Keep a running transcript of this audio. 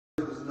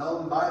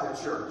known by the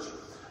church.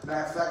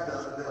 Matter of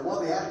fact,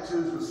 one of the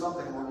attitudes was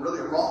something that were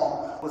really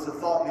wrong, was the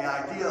thought and the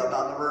idea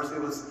about the verse.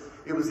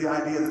 It was the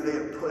idea that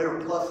they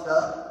were puffed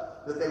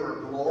up, that they were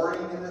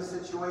glorying in this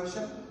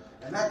situation.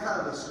 And that kind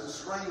of a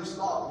strange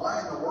thought. Why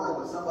in the world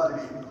would somebody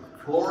be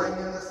glorying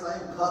in this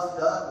thing, puffed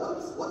up?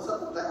 What's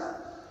up with that?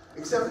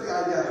 Except for the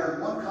idea, I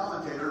heard one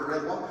commentator,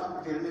 read one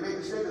commentator, they made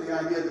the statement of the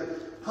idea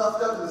that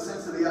puffed up in the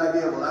sense of the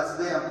idea, well, that's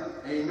them,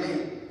 ain't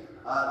me.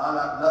 I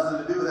have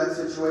nothing to do with that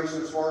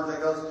situation as far as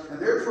that goes. And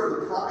there's where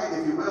the pride,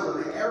 if you will,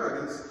 and the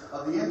arrogance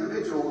of the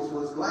individuals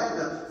was glad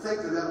to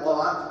think to them,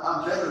 well,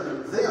 I'm better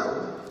than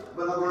them.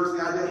 But in other words,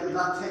 the idea of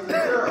not taking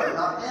care of it,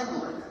 not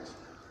handling it.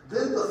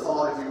 Then the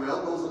thought, if you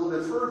will, goes a little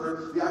bit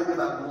further. The idea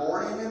about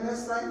glorying in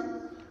this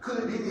thing.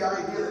 Could it be the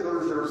idea that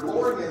there was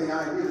glorying in the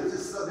idea that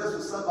this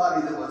was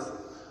somebody that was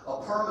a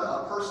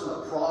person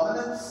of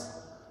prominence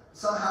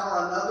somehow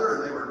or another,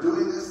 and they were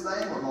doing this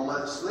thing? We're going to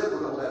let it slip, we're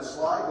going to let it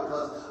slide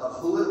because of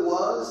who it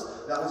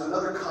was. That was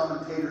another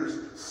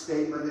commentator's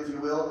statement, if you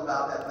will,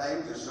 about that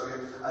thing. Just so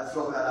I'd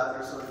throw that out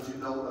there so that you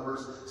know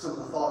some of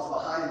the thoughts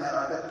behind that.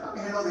 I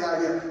mean, you know the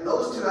idea.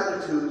 Those two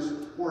attitudes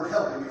weren't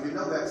helping. If you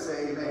know that,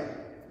 say amen.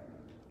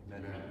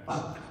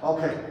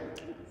 Okay.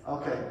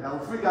 Now,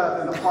 if we got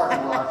up in the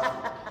parking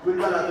lot, you're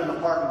going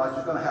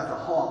to have to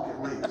honk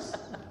at least.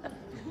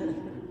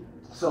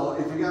 So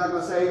if you're not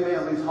going to say amen,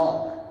 at least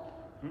honk.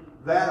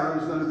 That, or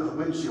who's going to do the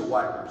windshield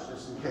wipers,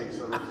 just in case.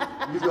 So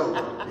you go,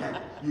 bro.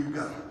 Yeah, you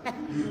go.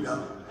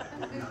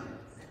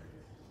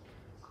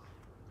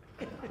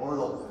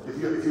 Or if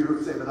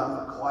you say, but I'm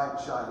not quiet,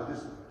 shy, but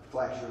just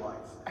flash your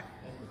lights.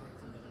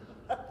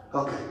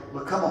 Okay,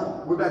 well, come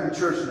on. We're back in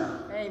church now.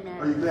 Amen.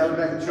 Are you glad we're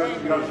back in church?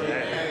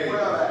 Amen.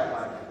 Well, act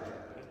like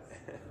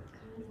it.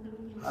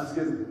 I was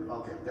getting,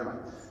 okay, never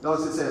mind.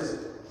 Notice it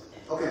says,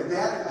 okay,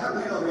 how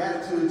many know the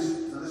attitudes,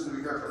 so this is going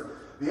to be careful.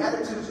 The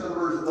attitudes, in other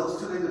words, of those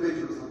two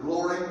individuals, the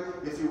glory,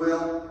 if you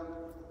will,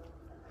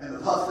 and the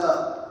puffed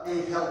up,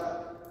 ain't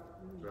helping.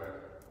 Right.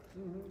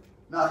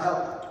 Not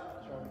helping.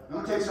 I'm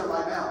going to tell you something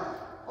right now.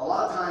 A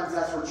lot of times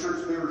that's where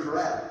church members are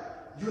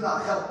at. You're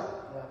not helping.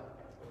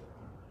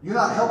 You're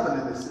not helping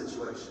in this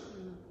situation.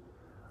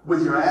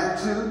 With your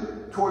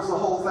attitude towards the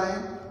whole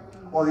thing,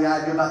 or the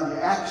idea about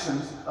the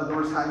actions, in other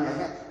words, how you're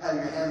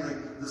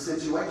handling the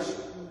situation.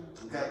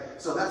 Okay?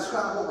 So that's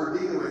kind of what we're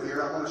dealing with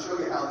here. I want to show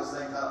you how this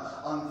thing kind of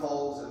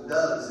unfolds and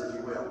does, if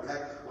you will. Okay?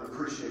 Would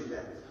appreciate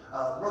that.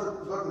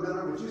 Brother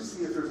Miller, would you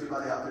see if there's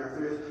anybody out there? If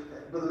there is,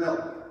 Brother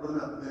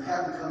Miller, then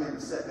have them come in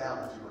and sit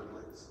down, if you would,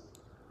 please.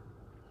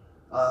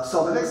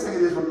 So the next thing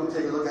it is we're going to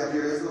take a look at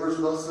here is, in other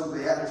words, some of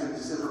the attitudes.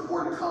 It says,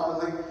 reported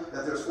commonly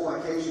that there's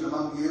fornication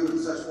among you, and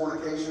such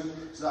fornication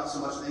is not so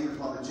much named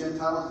among the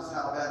Gentiles. This is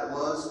how bad it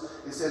was.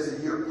 It says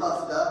that you're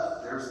puffed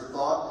up. There's the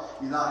thought.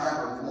 You're not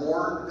having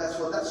mourned. That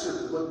should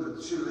have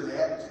been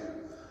the attitude.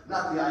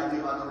 Not the idea,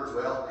 in other words,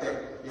 well,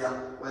 hey, yeah,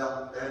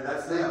 well,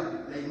 that's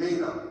them. They mean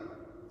them.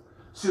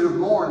 Should have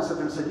mourned, sit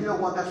there and said, you know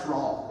what, that's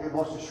wrong. It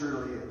most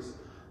assuredly is.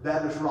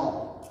 That is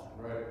wrong.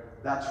 Right.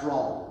 That's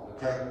wrong.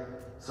 Okay?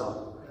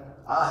 So,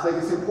 I think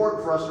it's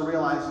important for us to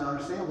realize and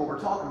understand what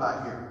we're talking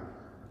about here.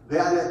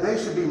 The idea that they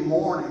should be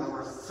mourning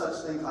over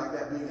such things like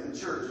that being in the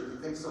church. If you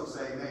think so,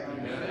 say amen.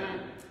 Amen.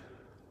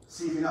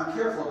 See, if you're not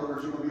careful, in other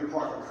words, you're going to be a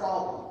part of the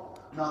problem,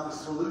 not the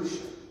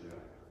solution. Yeah.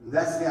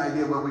 That's the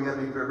idea what we got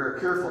to be very, very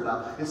careful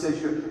about. It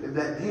says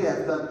that he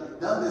hath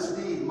done this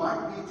deed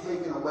might be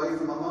taken away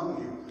from among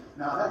you.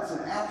 Now, that's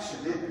an action,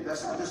 isn't it?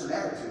 That's not just an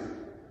attitude.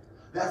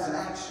 That's an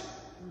action.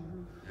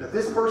 Mm-hmm. That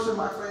this person,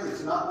 my friend,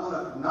 is not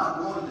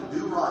going to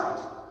do right.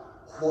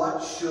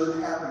 What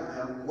should happen to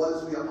them? What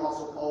does the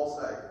Apostle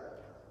Paul say?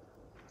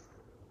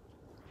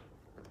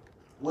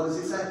 What does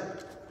he say?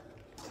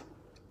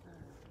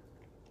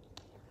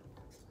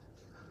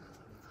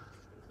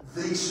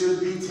 They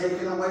should be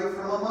taken away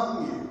from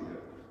among you.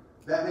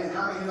 That means,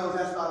 how many knows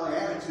that's not only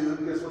attitude?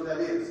 Guess what that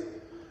is?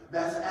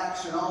 That's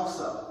action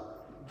also.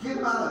 Get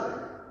them out of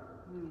there.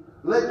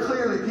 Let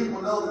clearly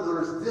people know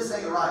that this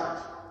ain't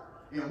right.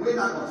 And we're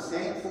not going to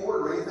stand for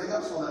it or anything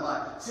else on that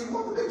line. See,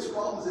 one of the biggest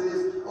problems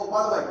is, oh,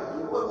 by the way,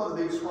 one of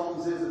the biggest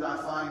problems is that I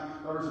find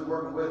others are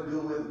working with,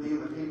 dealing with, and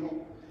dealing with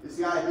people. It's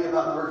the idea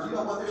about the words, you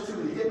know what, there's too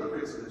many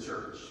hypocrites in the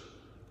church.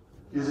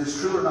 Is this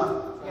true or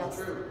not? Yes.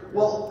 True.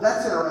 Well,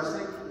 that's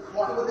interesting.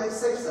 Why would they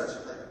say such a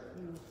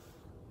thing?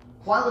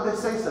 Why would they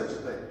say such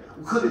a thing?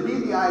 Could it be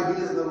the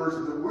idea, in other words,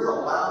 that we're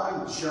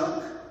allowing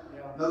junk,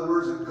 in other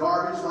words,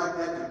 garbage like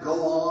that to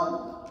go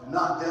on,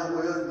 not dealt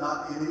with,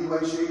 not in any way,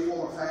 shape, form,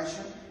 or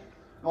fashion?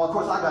 Well, of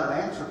course, I got an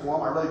answer for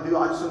them. I really do.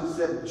 I'd soon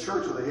sit in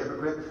church with a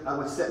hypocrite. I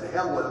would sit in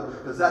hell with them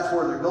because that's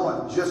where they're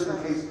going, just in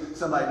case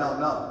somebody don't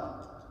know.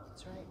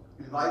 That's right.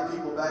 Invite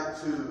people back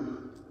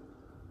to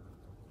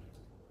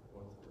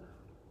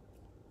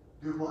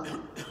do what?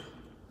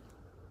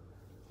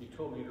 You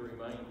told me to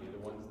remind you the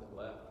ones that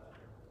left.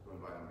 To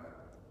invite them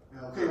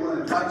back. Okay,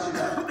 we'll invite you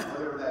back,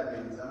 whatever that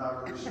means. I'm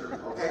not really sure.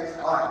 Okay?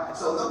 All right.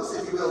 So notice,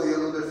 if you will, a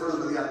little bit further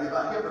with the idea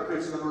about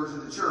hypocrites in the words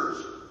of the church.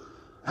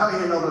 How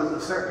many of you know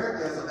that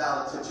apparently that's a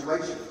valid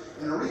situation?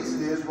 And the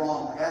reason is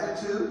wrong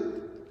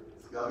attitude.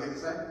 Y'all get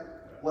this thing?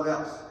 What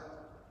else?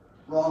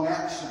 Wrong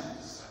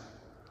actions.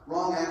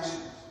 Wrong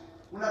actions.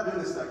 We're not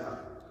doing this that way.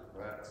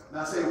 Right.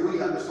 Now I say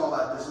we, I'm just talking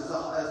about this as a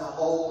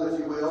whole, if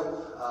you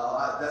will.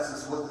 That's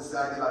just what this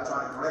idea about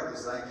trying to correct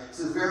this thing. It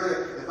says, verily,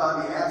 if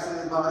I be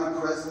absent in body,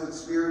 present in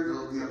spirit,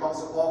 the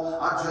Apostle Paul,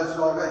 I've judged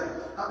already.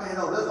 How many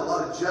know there's a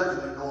lot of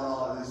judgment going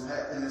on in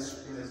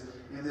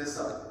this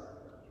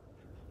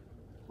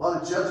a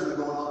lot of judgment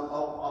going on.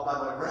 Oh, by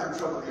the way, we're having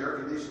trouble with the air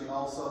conditioning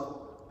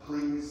also.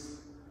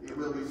 Please, it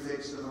will be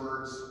fixed. In other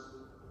words,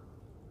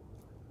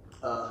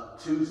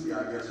 Tuesday,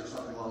 I guess, or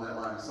something along that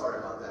line. Sorry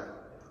about that.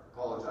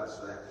 Apologize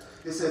for that.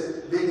 It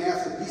says, being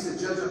absent, he said,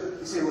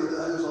 he said, well,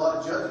 there's a lot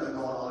of judgment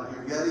going on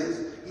here. Yeah, it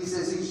is. He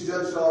says he's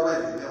judged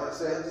already. Is that what it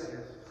says?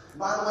 Yes.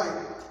 By the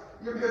way,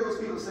 you ever hear those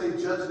people say,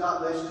 judge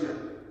not lest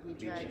you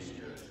judge?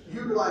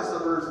 You realize, in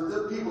other words,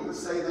 the people that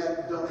say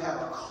that don't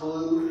have a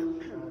clue.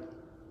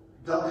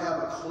 Don't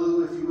have a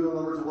clue, if you will, in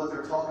other words, of what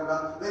they're talking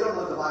about. They don't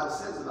know what the Bible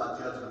says about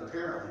judgment,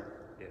 apparently.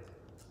 Yes.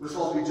 We're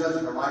supposed to be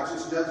judging a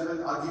righteous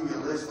judgment. I'll give you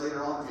a list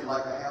later on if you'd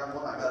like to have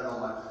one. I got it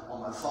on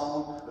my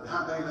phone. But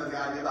how many know the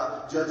idea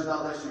about judge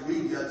not lest you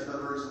be judged? In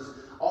other words,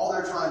 all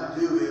they're trying to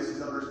do is,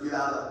 in other words, get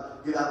out of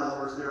in other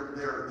words,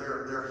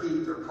 their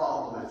heat, their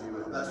problem, if you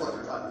will. That's what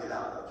they're trying to get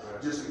out of,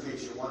 right. Just in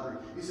case you're wondering.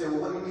 You say,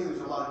 well, what do you mean there's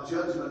a lot of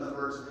judgment, in other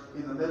words,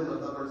 in the middle of,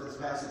 in other words, this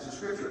passage of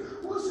Scripture?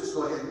 Well, let's just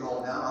go ahead and go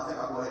on down. I think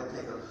I'll go ahead and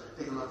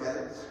take a look at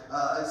it.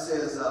 It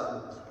says,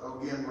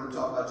 again, we're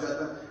talking about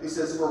judgment. It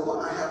says, for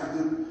what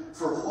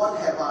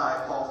have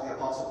I, Paul, the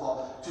Apostle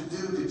Paul, to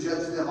do to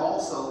judge them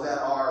also that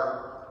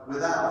are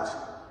without?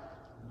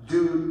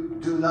 Do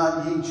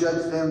not ye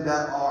judge them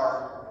that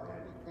are?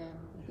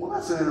 Well,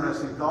 that's an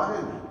interesting thought,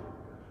 isn't it?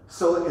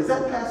 So is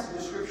that passage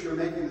of Scripture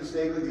making the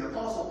statement the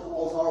Apostle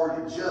Paul's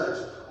already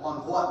judged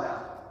on what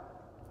now?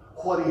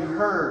 What he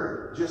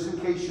heard, just in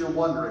case you're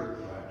wondering.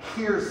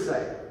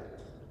 Hearsay.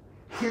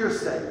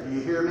 Hearsay. Do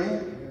you hear me?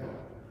 Yeah.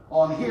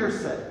 On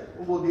hearsay.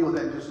 We'll deal with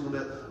that in just a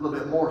little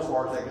bit more as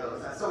far as that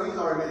goes. So he's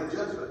already made a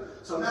judgment.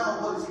 So now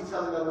what is he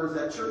telling others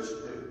that church to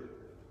do?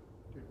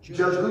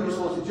 Judge who you're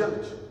supposed to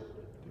judge. To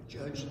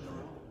judge the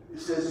wrong. It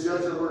says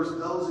judge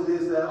those it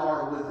is that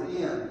are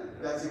within.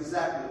 That's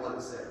exactly what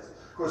it says.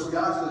 Of course,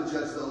 God's going to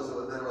judge those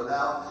that are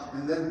without.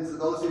 And then to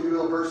those of you who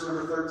know verse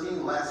number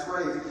 13, last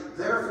phrase,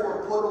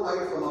 therefore put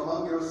away from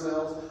among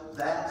yourselves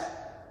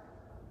that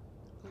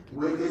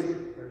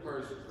wicked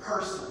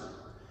person.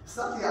 It's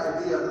not the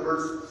idea of the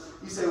verse.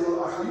 You say,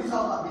 well, are you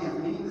talking about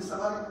being mean to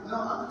somebody? No,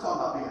 I'm not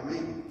talking about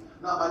being mean.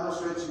 Not by no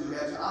stretch of the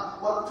imagination.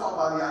 What I'm talking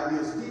about the idea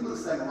is deal with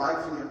this thing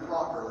rightfully and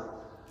properly.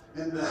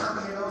 And how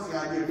many knows the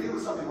idea of dealing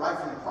with something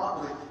rightfully and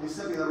properly is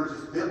simply, in other words,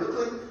 just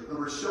biblically, and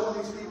we're showing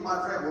these people,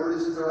 my friend, where it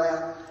is that they're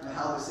at and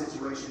how the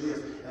situation is.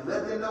 And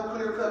let them know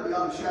clear cut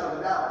beyond a shadow of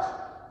a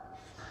doubt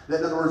that,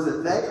 in other words,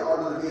 that they are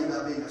going to end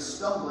up being a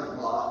stumbling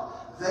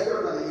block. They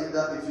are going to end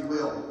up, if you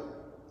will,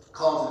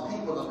 causing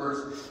people, in other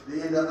words, they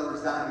end up, in other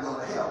words, dying and going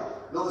to hell.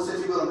 Notice,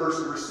 if you will, in verse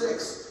number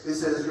 6, it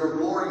says, your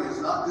glory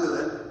is not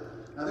good.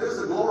 Now, there's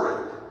the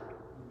glory.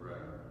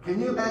 Can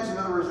you imagine, in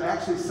other words,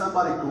 actually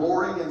somebody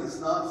glorying in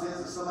this nonsense,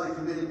 and somebody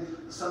committing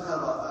some kind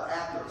of an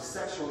act of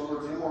sexual, in other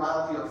words,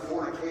 immorality or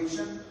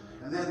fornication,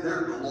 and then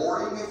they're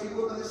glorying, if you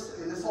will, in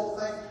this whole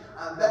thing?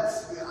 I'm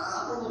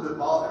a little bit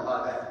bothered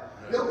by that.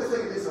 The only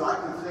thing is that I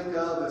can think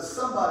of is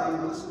somebody,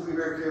 and listen to me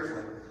very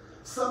carefully,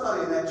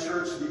 somebody in that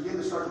church begin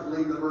to start to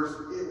believe, in other words,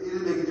 it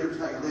didn't make a difference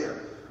how you live.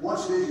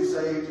 Once you did, you're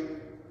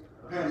saved.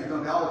 Apparently, you're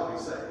going to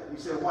always be saved. You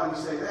say, well, why do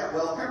you say that?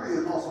 Well, apparently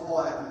the Apostle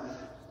Paul had to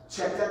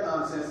check that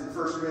nonsense in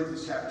 1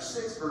 Corinthians chapter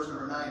 6, verse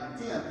number 9 and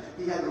 10.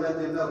 He had to let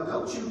them know,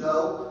 don't you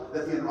know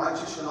that the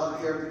unrighteous shall not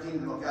inherit the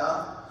kingdom of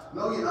God?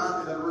 Know ye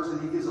not, in other words,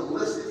 that he gives a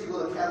list, if you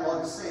will, a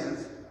catalog of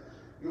sins.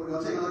 You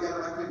want to take a look at it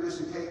right quick,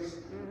 just in case?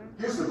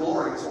 Here's the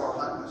glory as far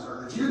as I'm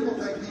concerned. That you don't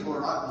think people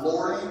are not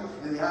glorying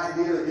in the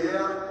idea that,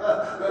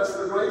 yeah, that's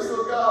the grace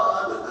of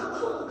God.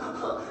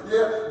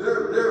 Yeah,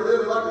 they're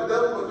living like the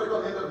devil, but they're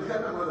going to end up in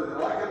heaven whether they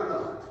like it or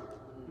not.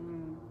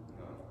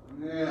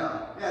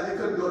 Yeah, they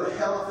couldn't go to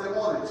hell if they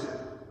wanted to.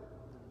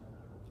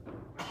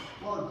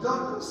 Well,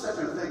 don't put such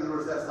a thing, in other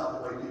words, that's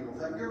not the way people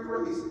think. You're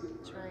crazy.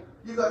 That's right.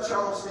 You got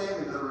Charles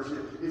Stanley, in other words.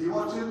 If you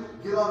want to,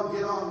 get on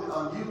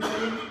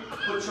YouTube,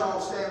 put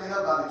Charles Stanley up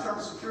about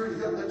eternal security.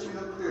 He'll let you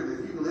know clearly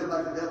that you can live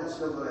like the devil and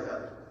still go to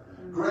heaven.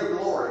 Great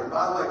glory. And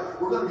by the way,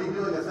 we're going to be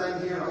doing a thing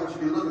here, and I want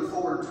you to be looking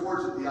forward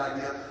towards it, the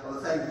idea of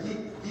the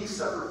thing, ye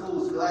suffer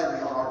fools gladly,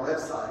 on our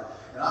website.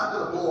 And I'm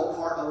going to blow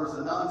apart, in other words,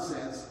 the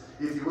nonsense,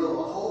 if you will,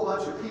 a whole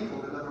bunch of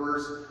people, in other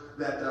words,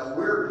 that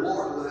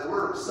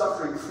we're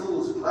suffering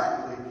fools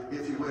gladly,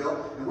 if you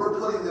will, and we're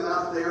putting them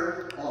out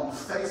there on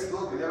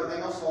Facebook and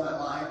everything else on that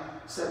line,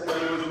 set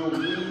there with little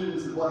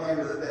memes and what have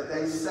you that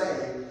they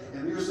say,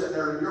 and you're sitting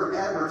there and you're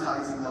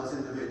advertising those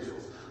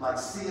individuals, like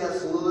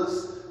C.S.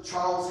 Lewis,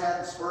 Charles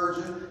Haddon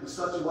Spurgeon, and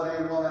such and what have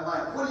you on that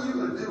line. What are you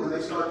going to do when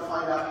they start to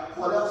find out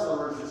what else, in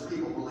other words, these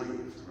people believe?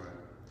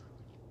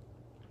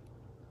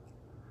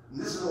 And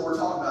this is what we're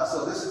talking about.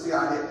 So this is the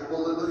idea.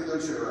 Well, let me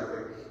show you right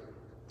quick.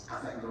 I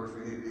think, in other words,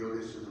 we need to deal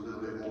with this just a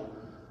little bit more.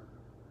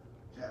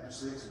 chapter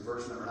 6 and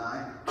verse number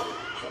 9.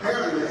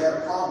 Apparently they had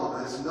a problem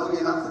with this. Know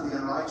ye not that the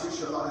unrighteous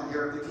shall not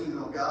inherit the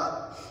kingdom of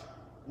God?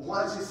 Well,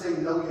 why does he say,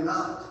 know ye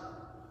not?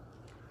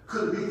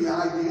 Could it be the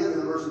idea that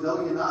the verse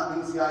know ye not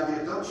means the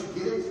idea, don't you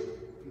get it?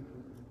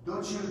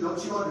 Don't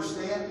you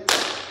understand?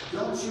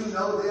 Don't you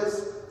know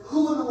this?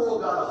 Who in the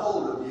world got a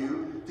hold of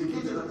you to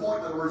get to the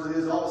point, in other words, it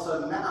is all of a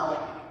sudden now,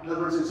 in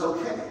other words, it's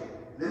okay.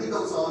 Then he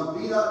goes on,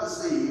 be not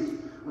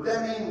deceived. Would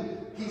that mean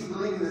he's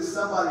believing that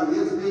somebody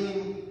is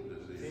being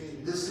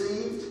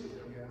deceived?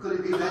 Could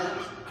it be that?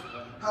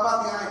 How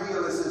about the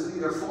idea that it says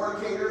neither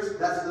fornicators,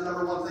 that's the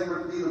number one thing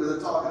we're dealing with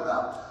and talking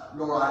about,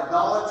 nor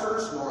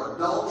idolaters, nor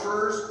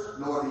adulterers,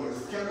 nor the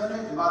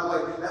effeminate. And by the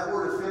way, that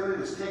word effeminate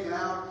is taken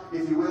out,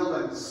 if you will,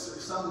 in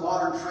some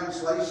modern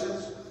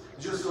translations,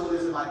 just so it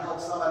is it might help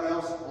somebody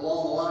else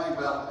along the line.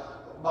 Well,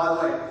 by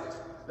the way,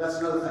 that's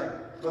another thing.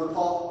 Brother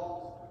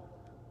Paul,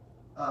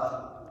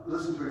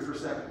 listen to me for a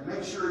second.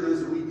 Make sure it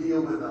is that we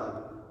deal with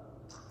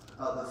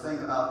the thing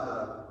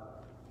about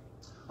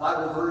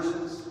Bible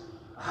versions,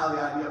 how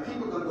the idea,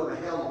 people are going to go to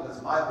hell on this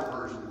Bible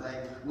version thing.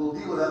 We'll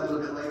deal with that a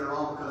little bit later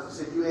on, because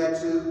he said you had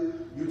to,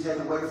 you take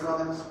away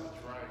from it.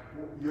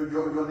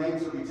 Your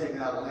names will be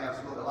taken out of the Lamb's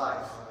Book of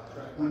Life.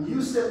 When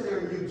you sit there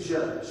and you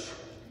judge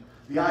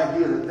the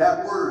idea that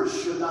that word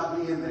should not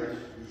be in there,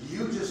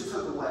 you just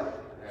took away.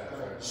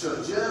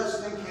 So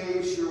just in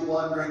case you're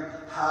wondering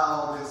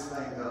how this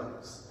thing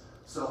goes.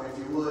 So if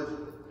you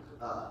would,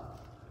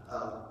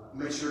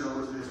 make sure in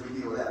other words as we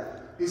deal with that.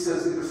 He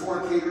says neither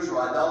fornicators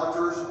or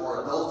idolaters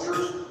or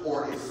adulterers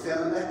or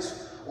effeminate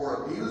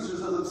or abusers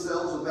of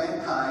themselves of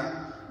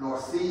mankind, nor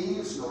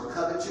thieves, nor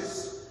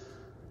covetous.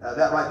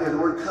 That right there, the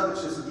word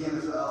covetous again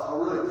is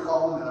really a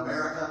problem in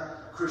America,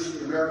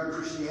 American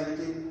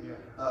Christianity.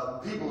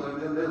 People are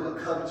in the middle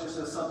of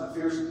covetousness, something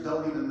fierce, and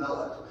don't even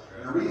know it.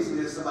 And the reason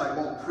is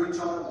somebody won't preach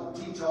on it, won't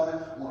teach on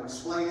it, won't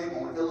explain it,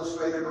 won't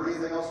illustrate it, or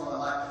anything else on the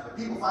line. And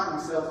people find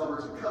themselves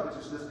over in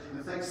covetousness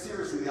and think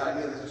seriously the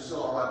idea that they're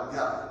still all right with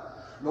God.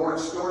 Nor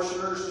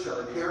extortioners shall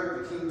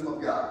inherit the kingdom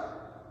of God.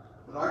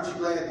 But aren't you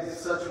glad that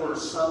such were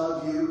some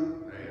of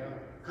you?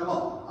 Come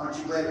on. Aren't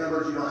you glad, in other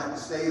words, you don't have to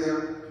stay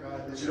there?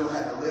 That you don't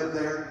have to live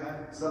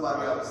there?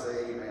 Somebody ought to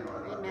say amen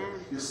right about that.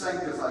 You're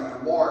sanctified,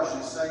 you're washed,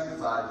 you're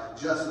sanctified,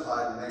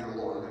 justified in the name of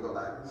the Lord. Let me go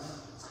back.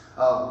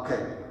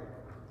 Okay.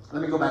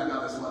 Let me go back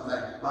on this one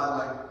thing. By the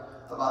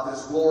way, about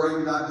this glory,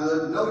 you're not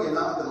good. Know ye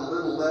not that a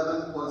little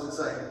leaven, what does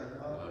it say?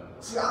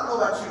 See, I don't know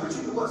about you, but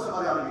you know what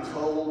somebody ought to be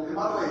told. And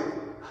by the way,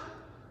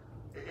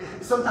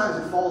 sometimes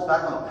it falls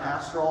back on a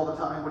pastor all the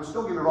time, which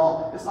don't get me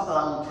wrong, it's not that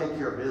I won't take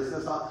care of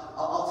business.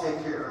 I'll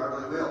take care of it, I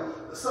really will.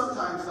 But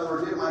sometimes, in other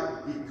words, it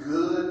might be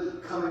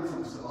good coming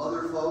from some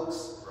other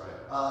folks.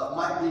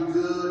 Might be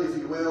good, if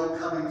you will,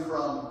 coming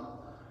from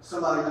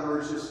somebody, in other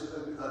words, just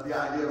the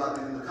idea about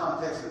it in the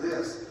context of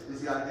this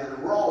is the idea that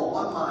we're all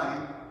one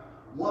mind,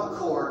 one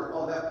accord.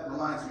 Oh, that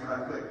reminds me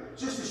right quick.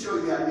 Just to show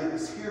you the idea,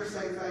 this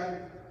hearsay thing,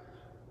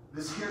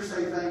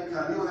 can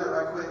I deal with that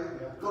right quick?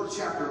 Yeah. Go to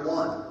chapter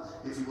 1,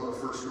 if you will,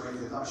 of 1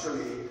 Corinthians. I'll show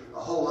you a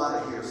whole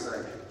lot of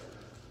hearsay.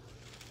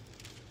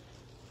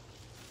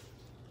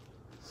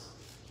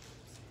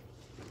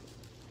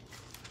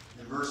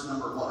 In verse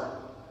number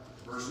what?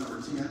 Verse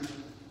number 10.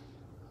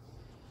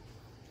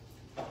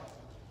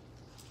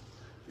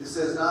 It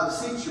says, now I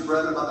beseech you,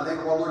 brethren, by the name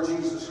of our Lord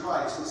Jesus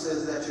Christ. It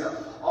says that you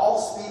all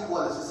speak,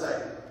 what does it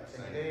say?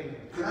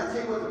 Can I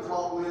tell you what the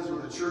problem is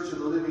with the Church of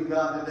the Living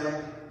God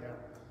today? Yeah.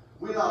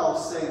 We're not all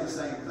saying the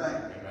same thing.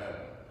 Amen.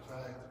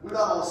 We're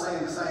not all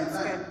saying the same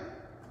thing.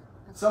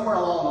 Somewhere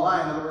along the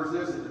line, in other words,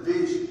 there's a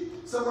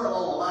division. Somewhere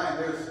along the line,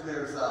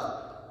 there's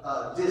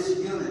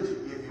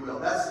disunity, if you will.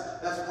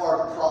 That's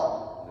part of the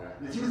problem. Yeah.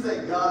 And if you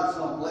think God is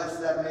going to bless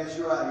that mess,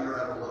 you're out of your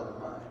ever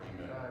loving mind.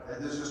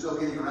 And there's just no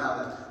getting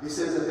around it. He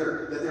says that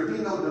there be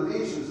no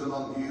divisions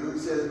among you. He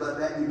says, but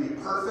that you be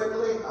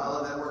perfectly, I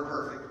love that word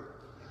perfect.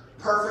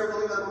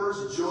 Perfectly, in other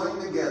words,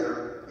 joined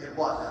together in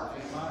what now?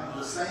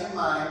 The same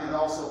mind and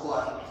also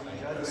what?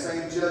 The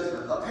same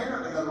judgment.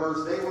 Apparently, in other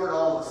words, they weren't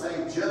all the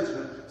same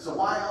judgment. So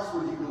why else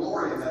would you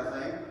glory in that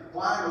thing?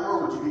 Why in the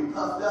world would you be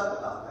puffed up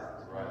about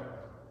that? Right.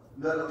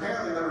 That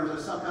apparently there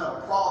was some kind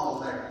of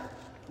problem there.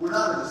 We're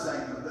not in the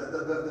same.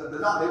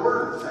 They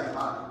weren't in the same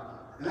mind.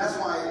 And that's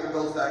why it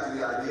goes back to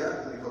the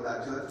idea. Let me go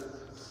back to it.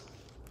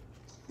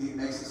 He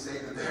makes a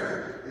statement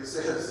there. It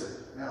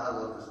says, man, I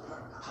love this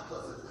part. I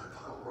love this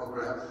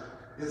program.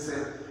 He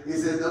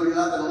said, no, you're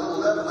not that a little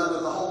leaven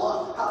leavens the whole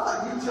lot. How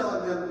about you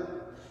telling them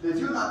that if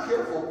you're not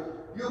careful,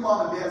 your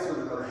mom and dad's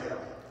going to go to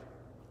hell?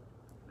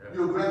 Yeah.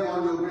 Your grandma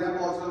and your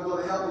grandpa's going to go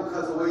to hell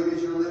because of the way it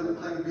is you're living,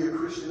 claiming to be a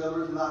Christian,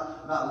 others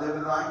not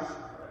living right.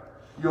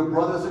 Your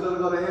brothers are going to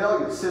go to hell.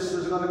 Your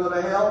sisters are going to go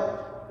to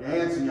hell. Your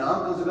aunts and your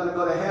uncles are going to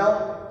go to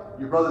hell.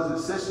 Your brothers and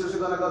sisters are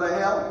going to go to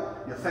hell.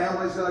 Your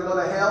family's going to go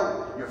to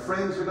hell. Your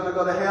friends are going to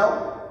go to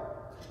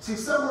hell. See,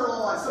 somewhere along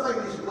the line, somebody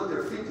needs to put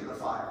their feet to the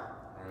fire.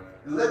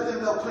 And let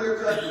them know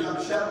clear-cut, beyond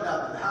a shadow of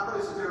doubt, that the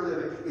happiness that they're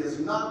living is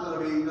not going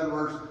to be, in other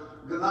words,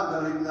 not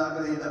going to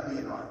end up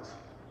being right.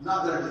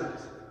 Not going to do it.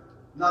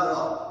 Not at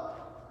all.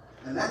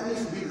 And that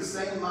needs to be the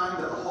same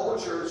mind of the whole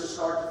church,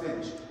 start to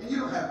finish. And you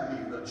don't have to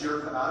be a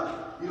jerk about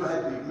it. You don't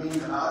have to be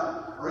mean about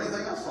it or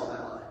anything else on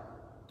that line.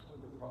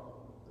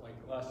 Like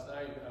last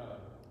night,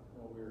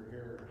 when we were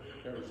here,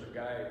 there was a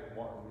guy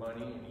wanting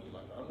money, and he's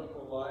like, I'm not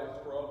going to lie,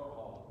 it's for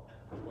alcohol.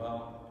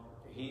 Well,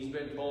 he's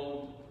been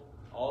told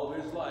all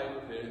of his life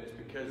that it's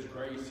because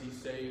grace he's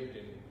saved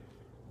and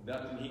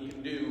nothing he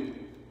can do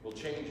will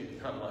change it.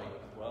 And I'm like,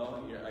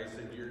 well, yeah, I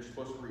said, you're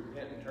supposed to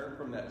repent and turn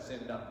from that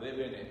sin, not live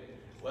in it.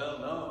 Well,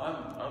 no,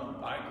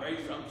 I'm by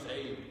grace, I'm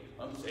saved.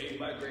 I'm saved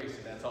by grace.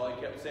 And that's all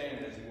he kept saying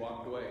as he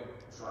walked away.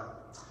 That's right.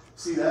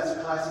 See, that's a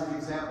classic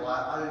example.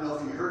 I didn't know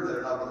if you heard that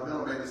or not. Brother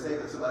Miller made a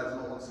statement that somebody was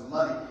going to want some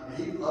money. And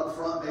he up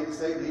front made a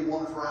statement he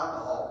wanted for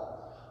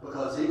alcohol.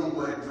 Because he's going to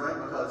go ahead and drink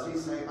because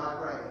he's saved by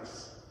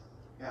grace.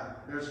 Yeah,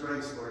 there's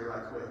grace for you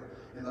right quick.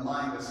 In the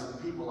mind of some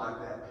people like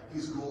that.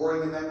 He's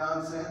glorying in that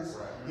nonsense.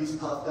 Right. He's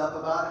puffed up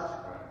about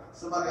it. Right.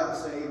 Somebody ought to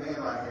say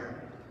amen right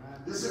here.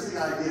 This is the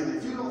idea that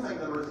if you don't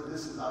think that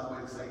this is not the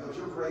way to say it,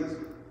 you're crazy.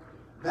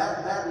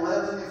 That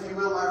leaven, if you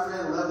will, my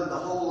friend, leaven the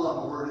whole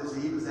lump of where it is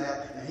he was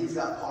at, and he's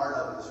got part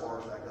of it as far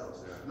as that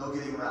goes. Yeah. No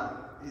getting around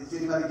it. Is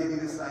anybody getting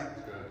this thing?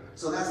 Good.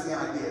 So that's the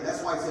idea.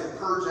 That's why he said,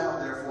 purge out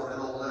therefore that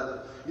old leaven.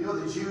 You know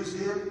what the Jews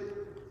did?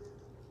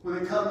 When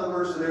they come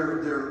to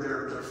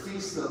their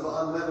feast of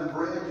unleavened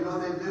bread, you know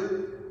what they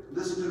do?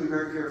 Listen to me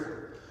very carefully.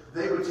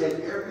 They would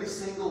take every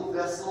single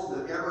vessel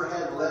that ever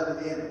had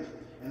leaven in it,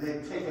 and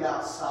they'd take it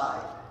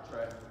outside.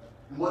 Right.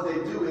 And what they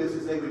do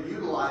is they would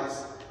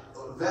utilize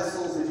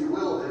vessels, if you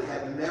will, that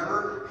had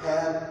never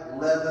had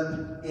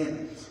leaven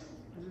in it.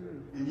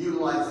 And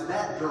utilize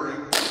that during,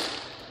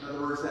 in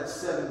other words, that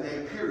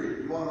 7-day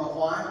period. You want to know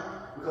why?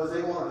 Because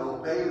they wanted to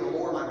obey the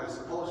Lord like they're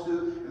supposed to.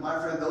 And my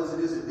friend, those it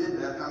is that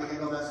did that, I mean,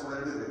 you know that's the way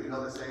to do it. You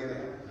know the saying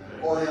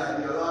that. Or the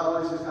idea, oh,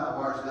 let's just kind of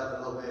barge it up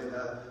a little bit.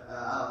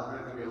 I don't know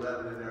if there's going to be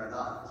leaven in there or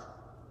not.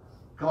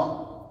 Come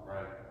on.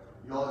 Right.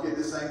 You all get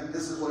this thing?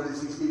 This is what it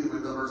is he's dealing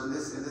with numbers in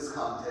this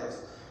context.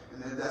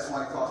 And then that's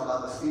why he talks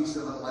about the feast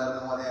of unleavened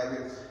and what have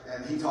you.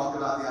 And he talked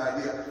about the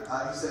idea.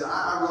 He said,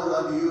 I wrote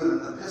unto you in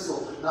an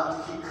epistle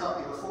not to keep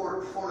company with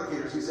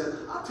fornicators. He said,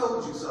 I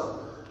told you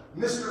so.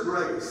 Mr.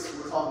 Grace,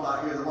 we're talking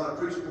about here, the one who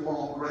preached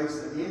more on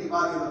grace than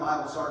anybody in the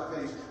Bible, start to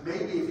finish.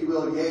 Maybe, if you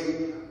will,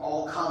 yea,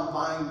 all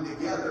combined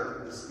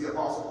together. This is the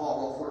Apostle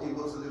Paul, wrote 14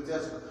 books of the New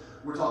Testament.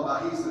 We're talking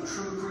about he's the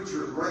true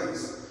preacher of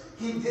grace.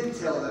 He did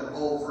tell them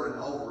over and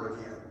over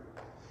again.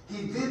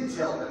 He did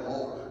tell them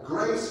over.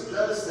 Grace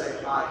does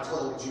say, I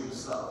told you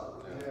so.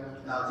 Yeah.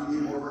 Now, if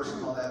you need more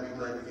verses on that, be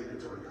glad to get it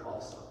to you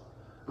also.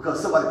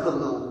 Because somebody put a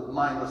little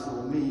mindless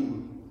little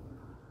meme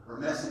or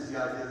message,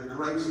 the idea that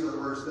grace, in other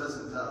words,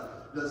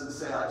 doesn't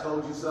say, I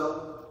told you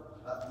so.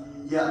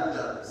 Yeah, it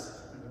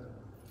does.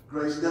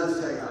 Grace does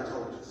tell you, I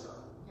told you so.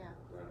 Yeah.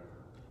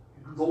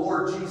 The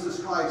Lord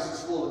Jesus Christ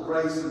is full of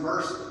grace and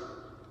mercy.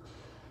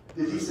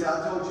 Did he say,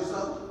 I told you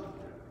so?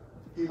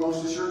 He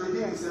most assuredly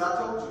did. He said, I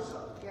told you so.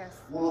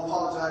 Yes. I want to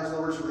apologize, in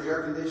other words, for the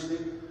air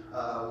conditioning.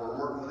 We're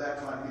working with that,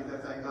 trying to get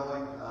that thing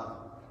going.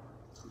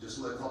 Just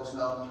to let folks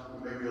know,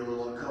 we may be a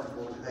little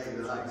uncomfortable today and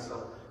tonight,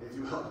 so if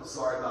you will,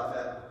 sorry about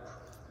that.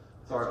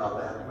 Sorry about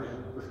that.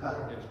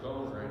 It's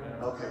going right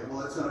now. Okay,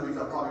 well, it's going to be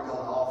probably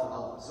going off and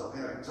on. So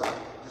anyway, so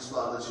just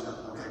thought I'd let you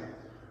know. Okay,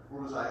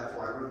 where was I at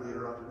for? I really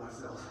interrupted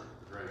myself.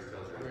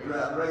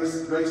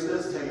 Grace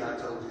does tell you, I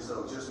told you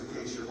so, just in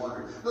case you're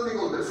wondering. Let me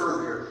go a little bit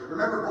further here.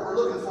 Remember, what we're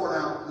looking for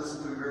now,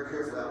 listen to me very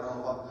carefully, I don't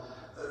know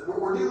if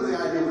we're dealing with the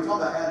idea, we're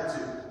talking about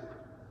attitude.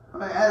 I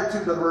mean,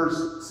 attitude, the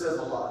verse says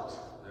a lot.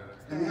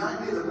 Yeah. And the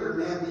idea that we're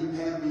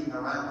namby-pambying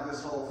around with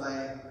this whole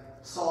thing,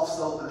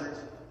 soft-soaping it,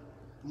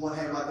 and what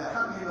have you like that,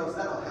 how many knows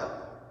that'll help?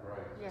 Right.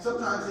 Yeah.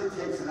 Sometimes it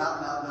takes an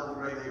out-and-out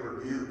double-grade A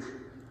rebuke.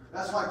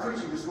 That's why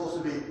preaching is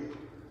supposed to be,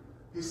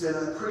 he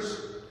said, preach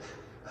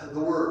the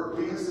word,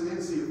 be instant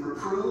in season,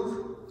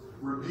 reprove,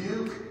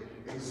 rebuke,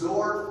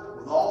 exhort,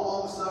 with all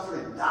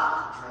long-suffering and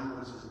doctrine,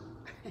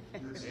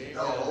 which is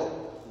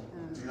dull,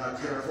 if you're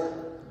not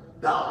careful,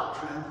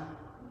 doctrine.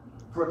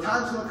 For a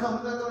time's going to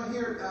come, they're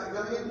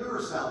going to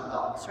endure sound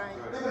doctrine.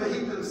 Right. They're going to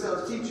heap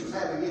themselves teachers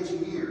having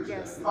itching ears.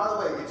 Yes. By the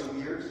way,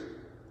 itching ears,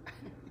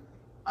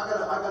 I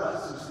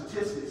got some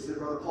statistics that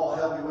Brother Paul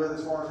helped me with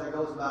as far as that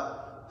goes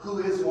about who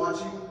is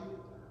watching,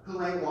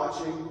 who ain't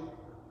watching.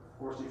 Of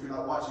course, if you're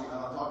not watching,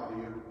 I'm not talking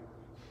to you.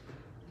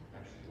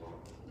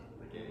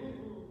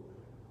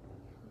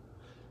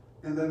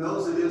 And then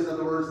those it is, in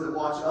other words, that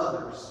watch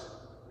others.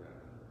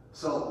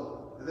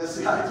 So that's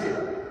the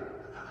idea.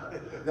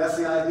 That's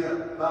the idea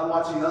about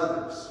watching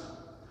others.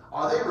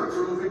 Are they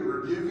reproving,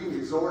 rebuking,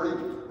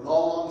 exhorting with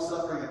all long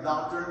suffering and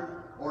doctrine?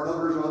 Or in other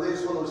words, are they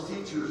just one of those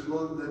teachers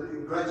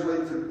that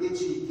graduated from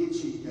itchy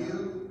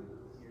you?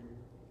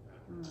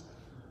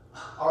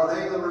 Are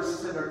they, in other words,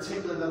 sitting there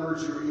tickling, in other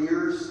words, your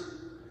ears?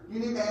 You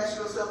need to ask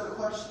yourself the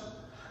question.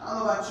 I don't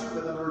know about you,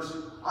 but in other words,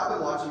 I've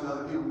been watching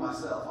other people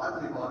myself.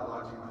 I've been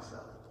watching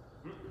myself.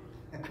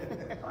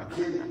 I'm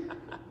kidding.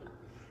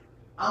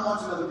 I'm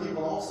watching other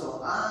people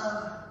also.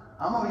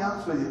 I'm going to be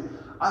honest with you.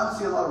 I don't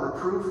see a lot of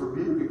reproof,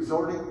 rebuke,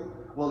 exhorting.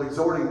 Well,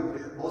 exhorting,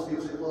 most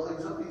people say, well,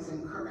 exhorting is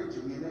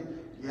encouraging, isn't it?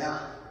 Yeah,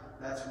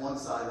 that's one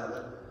side of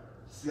it.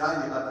 It's the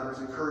idea about others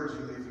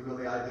encouraging, if you will,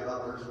 the idea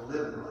about others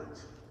living right.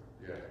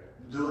 Yeah.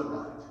 Doing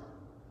right.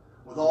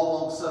 With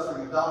all long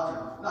suffering and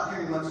doctrine. Not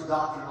hearing much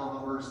doctrine on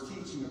the words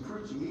teaching and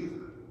preaching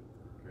either.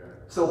 Yeah.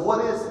 So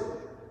what is it?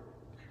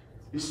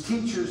 It's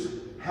teachers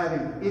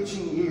having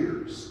itching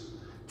ears,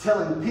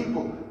 telling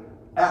people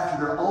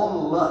after their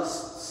own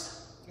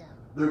lusts,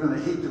 they're going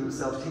to heap to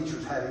themselves,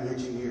 teachers having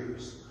itching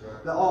ears.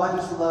 Right. Now, oh, I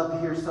just love to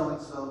hear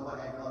so-and-so, what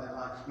happened on that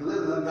line. You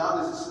live in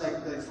ungodly as a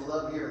snake, they just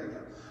love hearing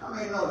him.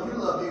 I mean, no, if you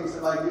love hearing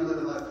somebody, you live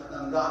in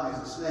ungodly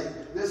as a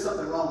snake. There's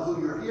something wrong with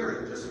who you're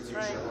hearing, just in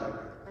case you're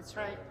wondering. That's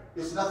right.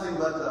 It's nothing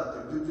but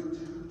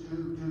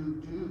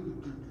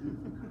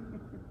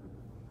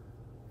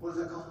what is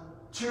that called?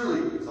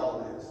 Cheerleading is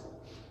all it is.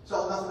 It's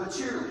all nothing but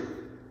cheerleading.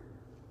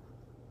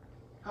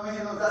 How many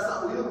of you know that's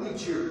not, we don't need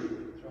cheerleading.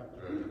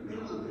 We need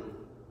a little bit.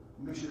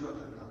 Make sure you're up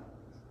to the gun.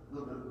 A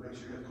little bit, make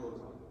sure you have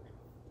clothes on.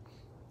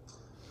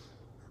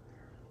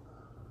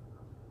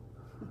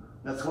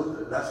 That's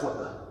what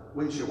the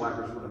windshield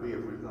wipers are going to be if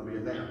we're going to be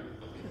in there.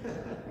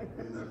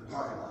 In the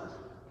parking lot.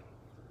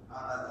 I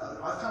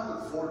kind of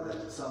look forward to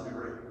that to some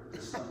degree.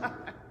 To some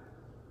degree.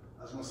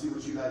 I was going to see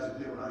what you guys would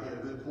do when I hit a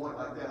good point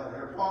like that over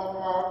here.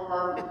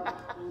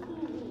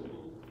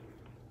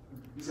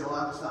 You say, well,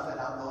 I'm just not that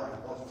outgoing.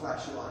 Well,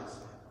 flash your lights.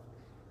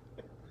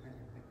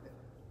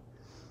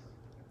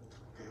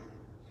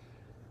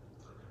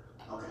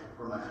 Okay,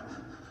 where am I at?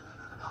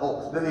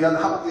 Oh, then how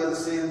about the other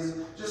sins?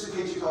 Just in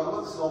case you thought,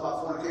 well, this is all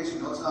about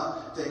fornication. No, it's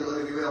not. Take a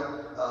look, if you will,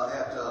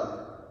 at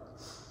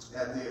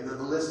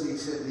the list he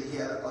said that he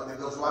had, that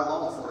goes right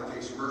along with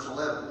fornication, verse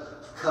 11.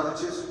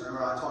 Covetous,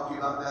 remember I talked to you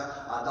about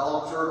that?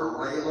 Idolater or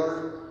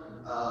railer.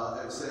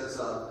 It says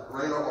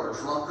railer or a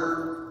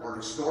drunkard or an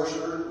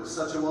extortioner with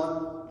such a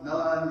one.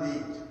 None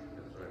indeed.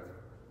 That's right.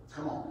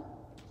 Come on.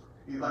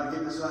 Anybody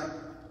get this right?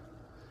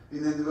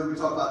 And then when we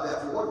talk about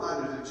that, for what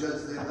am I to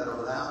judge them that are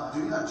without? Do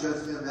you not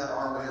judge them that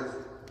are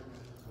with?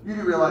 You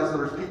do realize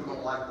there's people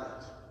don't like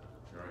that.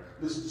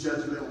 Right. This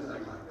judgmental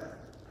thing like that.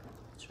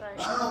 That's right.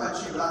 I don't know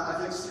about you, but I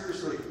think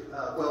seriously,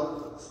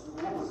 well,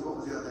 what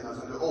was the other thing I was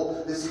going to do?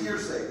 Oh, this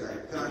hearsay thing.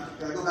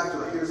 Can I go back to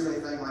a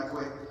hearsay thing right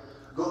quick?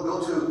 Go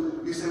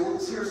to, you say, well,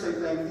 this hearsay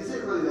thing, is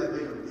it really that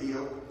big of a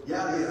deal?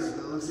 Yeah, it is.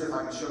 Let me see if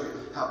I can show you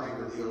how big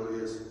of a deal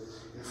it is.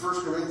 In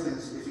 1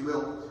 Corinthians, if you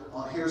will,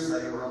 on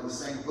hearsay, or on the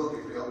same book,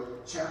 if you will,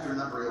 chapter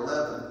number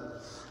 11,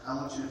 I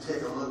want you to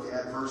take a look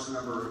at verse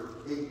number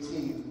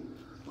 18.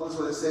 Notice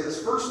what it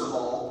says. First of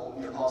all,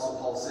 the Apostle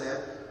Paul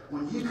said,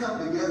 when you come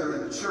together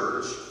in the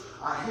church,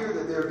 I hear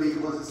that there be,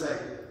 what does it say?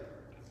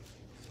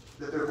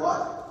 That there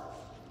what?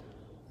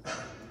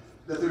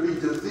 That there be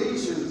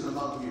divisions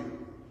among you.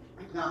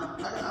 Now,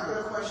 I got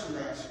a question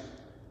to ask you.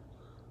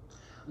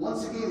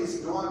 Once again, he's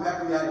going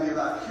back to the idea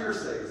about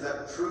hearsay. Is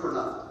that true or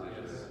not?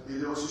 Yes. You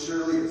know, it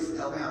surely is.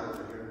 Help me out a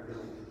little bit here.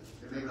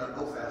 It may not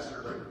go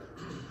faster, but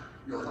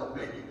you'll help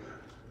me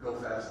go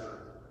faster.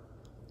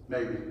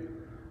 Maybe.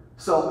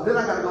 So then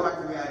I got to go back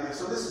to the idea.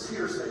 So this is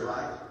hearsay,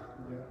 right?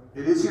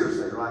 Yeah. It is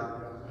hearsay, right?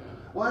 Yeah.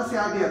 Well, that's the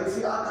idea.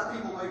 See, I got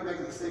people make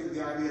a mistake with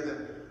the idea that,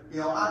 you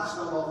know, I just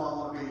don't know if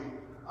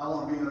I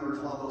want to be one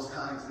of those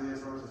kinds that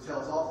is, or that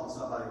tells off on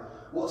somebody.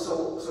 Well,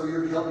 so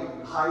you're helping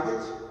hide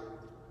it?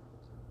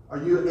 Are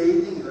you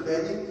aiding and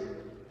abetting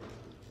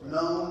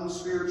known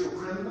spiritual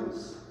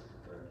criminals?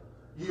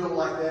 You don't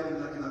like that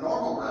in the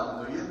normal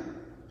realm, do you?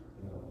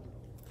 No.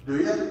 Do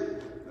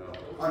you? No.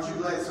 Aren't you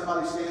glad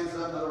somebody stands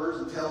up, in other words,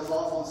 and tells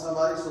off on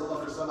somebody so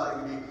that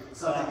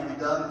something can be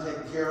done and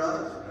taken care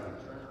of?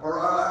 Or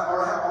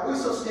are we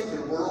so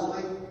stinking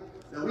worldly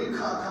that we can't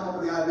come up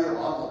with the idea,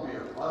 well, I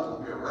don't want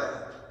to be a rat.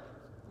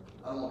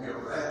 I don't want to be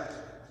a rat.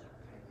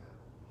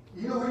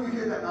 You know where you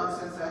hear that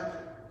nonsense at?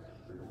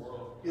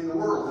 In the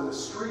world, in the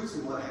streets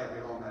and what have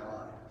you along that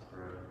line.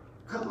 Right.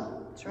 Come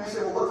on. That's right. You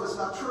say, well, what if it's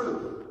not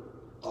true?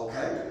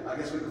 Okay, I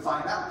guess we can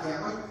find out,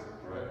 can't we?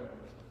 Right.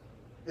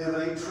 If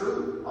it ain't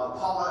true,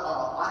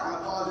 I can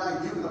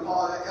apologize, you can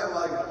apologize,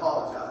 everybody can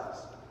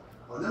apologize.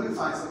 Well, then we can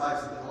find somebody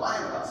that's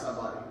lying about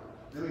somebody.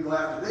 Then we go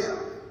after them.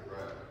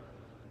 Right.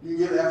 You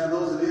get after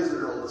those that is that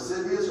are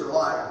lascivious or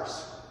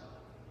liars.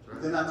 Right.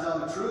 If they're not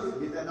telling the truth,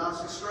 you get that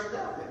nonsense straightened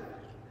out then.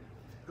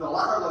 Because a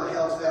lot are going to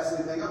hell as fast as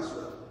anything else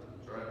will.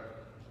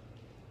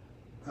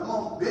 Come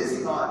on,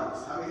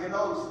 busybodies. I mean, you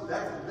know,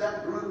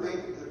 that group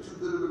ain't too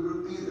good of a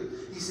group either.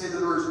 He said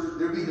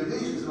there'd be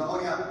divisions.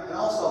 Oh, yeah. And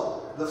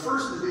also, the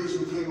first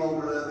division came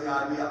over to the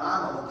idea,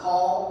 I'm of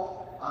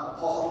Paul. I'm of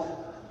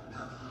Paul.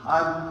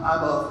 I'm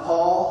of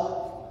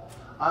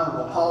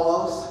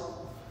Apollos.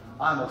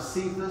 I'm of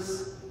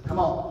Cephas. Come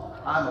on.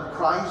 I'm of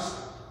Christ.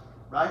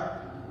 Right?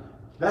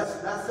 That's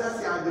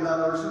the idea about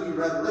others who you'd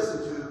rather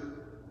listen to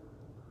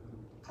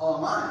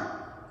online.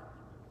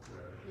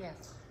 Yes.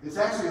 It's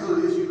actually who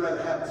it is you'd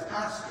rather have as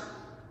pastor,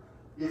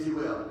 if you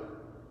will.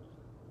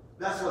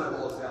 That's what it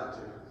boils down to.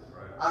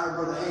 Right. I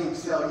heard Brother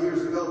Haynes tell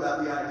years ago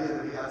about the idea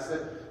that he had. I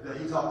said, that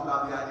he talked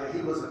about the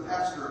idea. He was a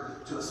pastor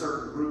to a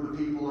certain group of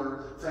people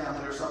or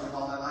family or something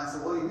along that line. I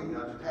said, what do you mean you're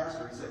not a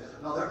pastor? He said,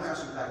 no, their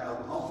pastor's back in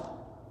Oklahoma.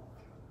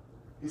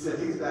 He said,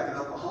 he's back in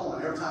Oklahoma,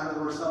 and every time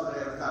there was something,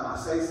 every time I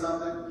say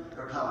something,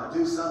 every time I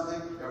do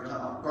something, every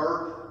time I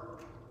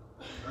burp,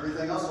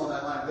 everything else on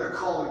that line, they're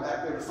calling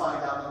back there to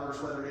find out, in other words,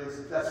 whether it is,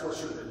 if that's what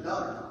should have been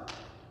done or not.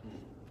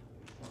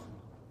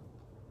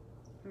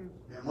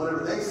 And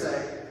whatever they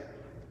say,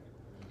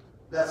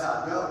 that's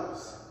how it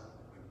goes.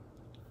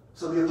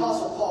 So the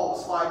Apostle Paul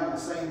was fighting the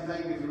same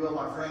thing, if you will,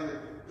 my friend,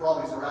 that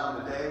probably is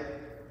around today.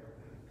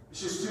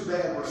 It's just too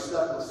bad we're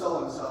stuck with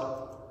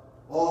so-and-so.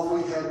 Oh,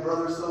 if we had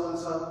brother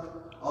so-and-so.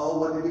 Oh,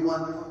 wouldn't it be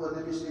wonderful?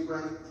 Wouldn't it be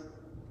great?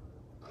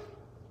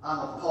 I'm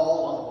of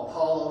Paul, I'm of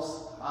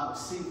Apollos, I'm of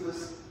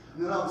Cephas.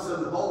 And then all of a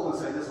sudden the bold one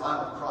say this, I'm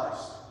of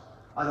Christ.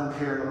 I don't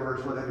care, in other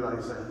words, what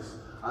anybody says.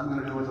 I'm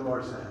going to do what the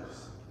Lord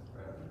says.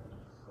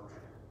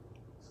 Okay.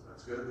 So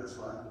that's good, that's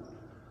fine.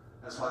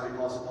 That's why the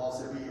Apostle Paul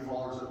said, be ye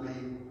followers of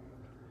me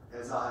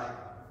as I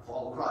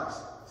follow Christ.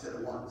 He said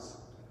it once.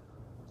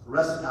 The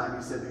rest of the time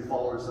he said, be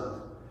followers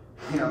of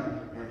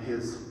him and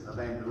his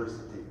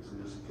evangelistic teams,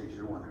 just in case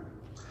you're wondering.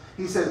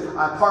 He said,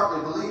 I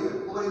partly believe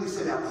it. Well, when he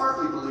said, I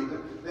partly believe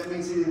it, that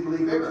means he didn't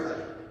believe everything.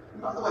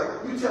 And by the way,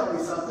 you tell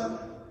me something,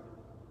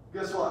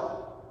 guess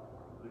what?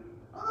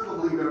 I'm not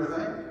going to believe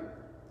everything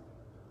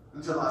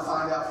until I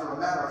find out for a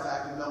matter of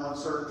fact in no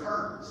uncertain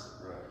terms.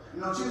 Right.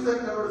 You know, don't you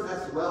think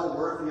that's well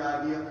worth the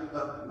idea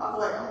of, by the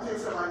way, I'm going to tell you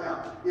something right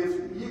now.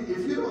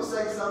 If you don't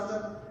say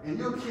something and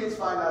your kids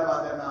find out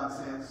about that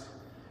nonsense,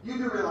 you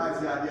do realize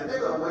the idea.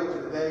 They're going to wait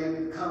till the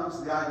day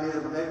comes, the idea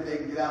when they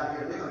can get out of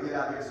here. They're going to get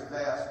out of here so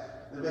fast.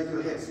 They make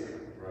your head spin.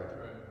 Right.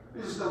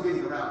 There's just no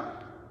getting around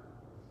it.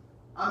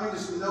 I mean,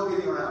 just no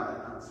getting around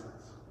that nonsense.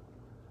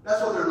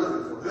 That's what they're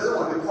looking for. They don't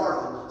want to be part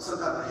of some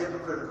kind of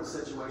hypocritical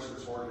situation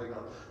as far as they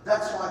go.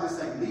 That's why this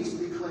thing needs to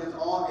be cleansed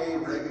on a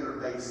regular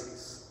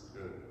basis.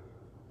 Good.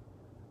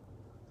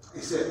 He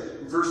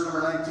said, in verse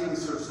number 19, he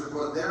says,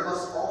 for there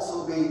must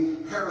also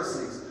be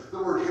heresies.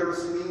 The word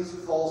heresy means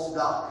false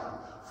doctrine,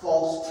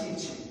 false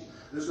teaching.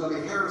 There's going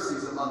to be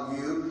heresies among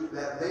you,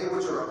 that they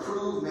which are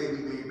approved may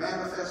be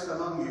manifest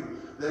among you.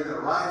 They're going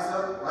to rise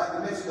up right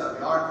in the midst of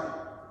you, aren't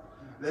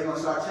they? They're going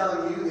to start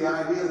telling you the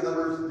idea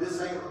that this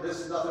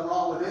is nothing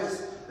wrong with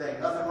this, there ain't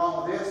nothing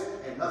wrong with this,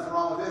 ain't nothing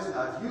wrong with this.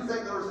 Now, if you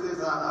think there is,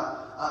 I'm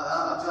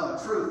not telling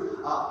the truth.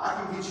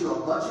 I can get you a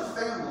bunch of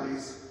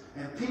families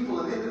and people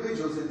and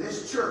individuals in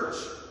this church.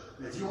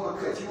 If you want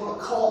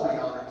to call me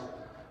on it,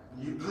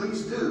 you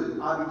please do.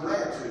 I'll be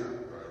glad to.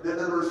 That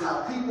there was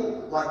how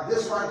people like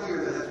this right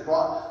here that has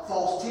brought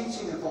false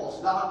teaching and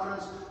false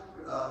doctrines,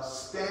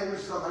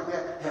 standards, stuff like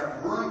that,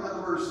 have ruined, in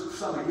other words,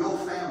 some of your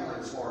family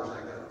as far as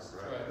that goes.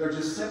 Right. They're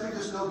just simply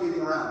just no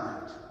getting around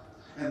that.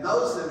 And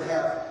those that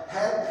have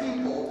had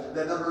people,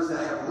 that in other words, that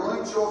have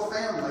ruined your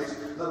families,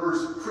 in other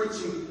words,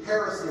 preaching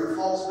heresy or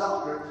false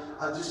doctrine,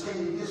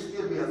 can you just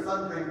give me a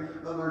thundering,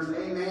 in other words,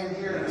 amen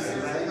here in a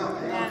sense? Hang on.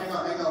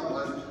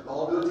 Let's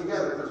all do it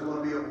together because we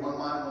want to be of one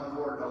mind, one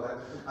accord, and all that.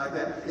 Like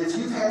that. If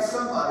you've had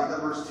somebody, in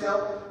other words, in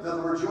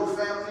other words, your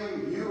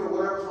family, you or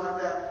whatever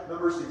like that, in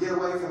other words, to get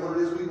away from what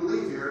it is we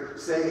believe here,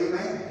 say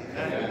amen.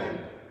 Amen.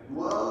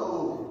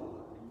 Whoa.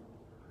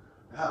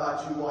 How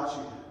about you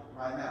watching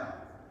right now?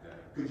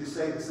 Could you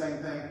say the same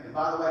thing? And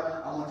by the way,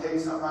 I want to tell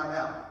you something right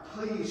now.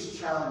 Please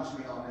challenge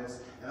me on this.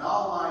 And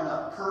I'll line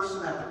up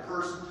person after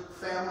person,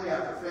 family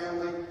after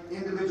family,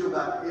 individual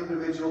after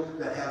individual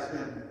that has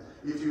been,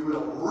 if you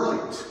will,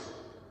 ruined,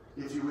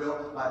 if you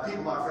will, by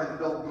people, my friend, that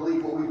don't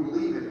believe what we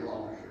believe any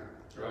longer here.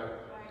 Right.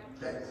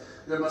 Okay.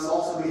 There must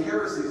also be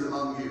heresies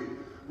among you.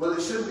 Well,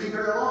 it shouldn't be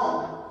very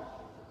long.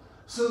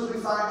 As soon as we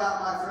find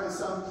out, my friend,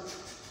 some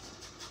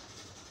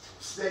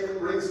steak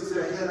raises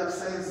their head up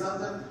saying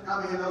something,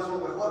 how many knows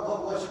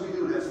what should we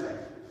do with that thing?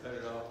 Cut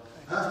it off.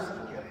 Huh?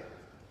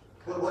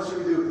 What should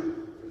we do with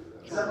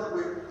it? Does that look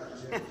weird?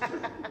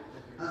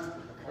 Huh?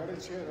 Cut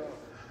its head off.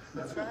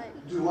 That's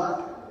right. Do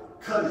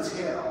what? Cut its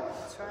head off.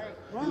 That's right.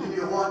 You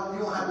know what? You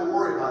don't have to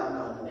worry about it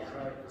no more.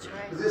 That's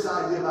right. This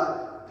idea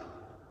about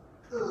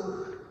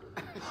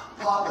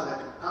popping it,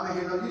 how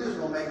many know you just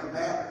gonna make them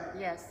mad?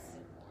 Yes.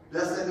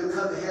 Less than to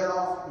cut the head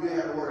off, you ain't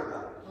have to worry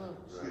about it.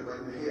 Just get away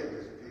from the head,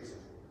 just in case.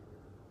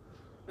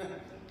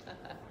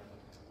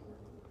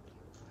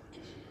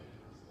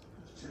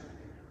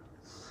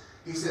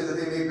 He said that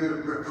they may be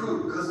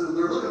reproved because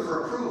they're looking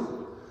for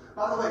approval.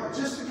 By the way,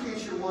 just in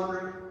case you're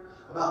wondering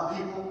about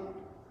people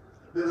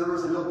that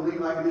don't believe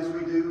like it is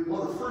we do,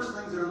 one of the first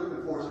things they're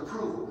looking for is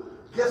approval.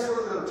 Guess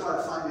where they're going to try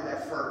to find it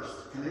at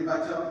first? Can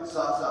anybody tell me?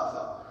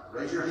 Stop.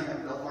 Raise your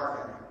hand. Don't bark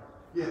at me.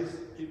 Yes.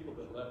 People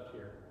that left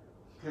here.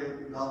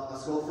 Okay. Now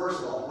let's go first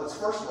of all. What's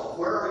first of all?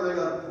 Where are they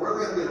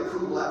going to get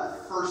approval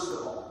at? First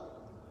of all,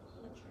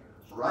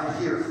 right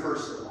here.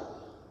 First of all.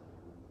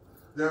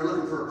 They're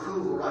looking for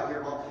approval right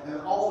here.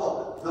 And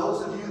although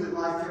those of you that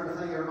like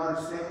everything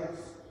everybody says,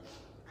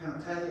 can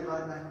I tell you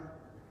right now,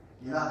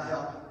 you're not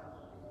helping.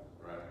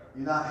 Right.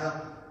 You're not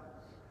helping.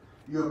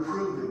 You're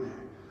approving that.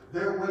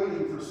 They're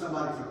waiting for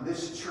somebody from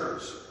this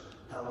church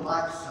to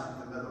like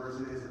something. In other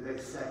words, it is that they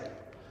say.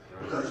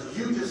 Because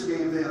you just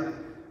gave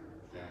them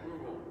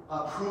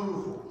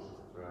approval.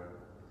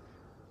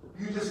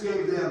 You just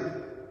gave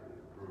them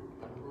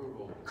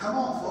approval. Come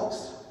on,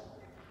 folks.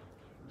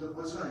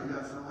 What's wrong? You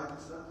guys don't like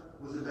this stuff?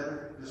 Was it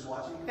better just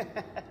watching? He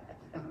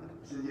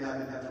said, yeah, I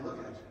didn't have to look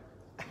at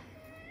you.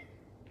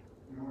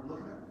 You weren't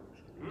looking at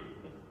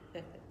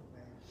me?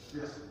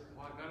 Yes.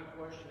 Well, I got a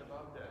question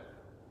about that.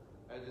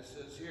 As it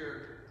says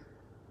here,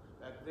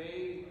 that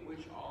they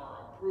which are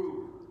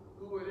approved,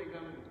 who are they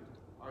going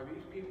to? Are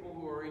these people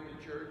who are in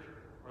the church,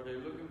 are they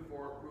looking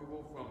for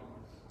approval from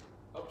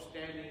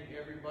upstanding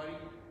everybody?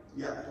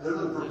 Yeah, they're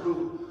looking for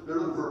approval. They're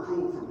looking for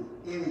approval from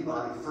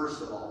anybody,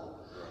 first of all.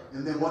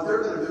 And then what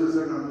they're going to do is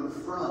they're going to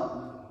move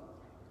from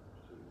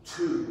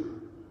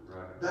to.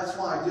 Right. That's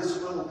why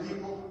disgruntled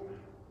people,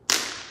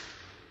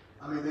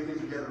 I mean, they get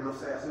together real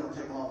fast. They don't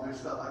take long. Their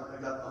stuff like they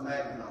got a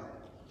magnet on it.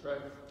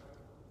 Right.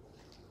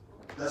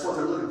 That's what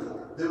they're looking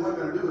for. Then what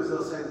they're going to do is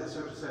they'll say to the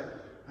church and say,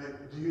 hey,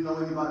 do you know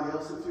anybody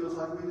else that feels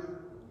like we do?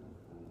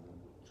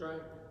 That's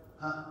right.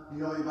 Huh?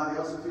 You know anybody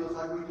else that feels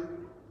like we do?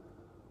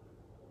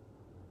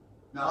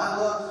 Now I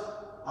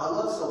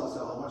love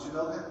so-and-so. I want you to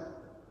know that.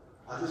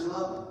 I just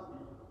love them.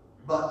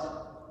 But,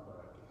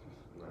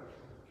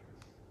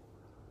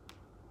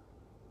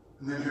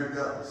 and then here it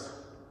goes.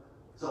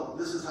 So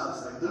this is how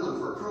this thing, they're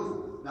looking for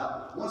approval.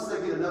 Now, once they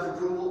get enough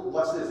approval,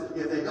 watch this.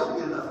 If they don't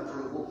get enough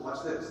approval,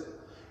 watch this.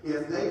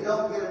 If they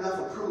don't get enough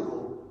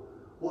approval,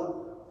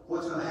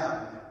 what's going to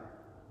happen?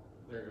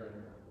 They're going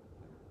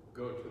to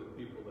go to the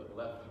people that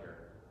left here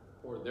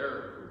for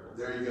their approval.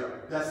 There you go.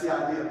 That's the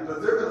idea.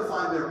 But they're going to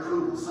find their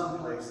approval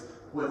someplace,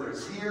 whether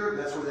it's here,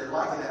 that's where they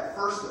like it at,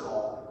 first of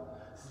all.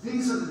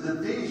 These are the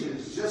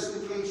divisions, just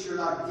in case you're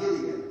not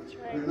getting it.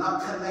 Right. You're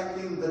not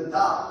connecting the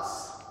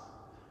dots.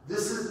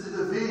 This is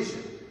the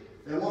division.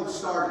 They want to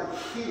start it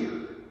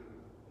here.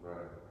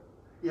 Right.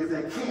 If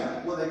they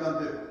can't, what are they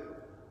going to do?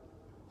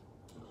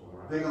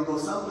 They're going to go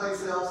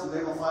someplace else, and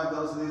they're going to find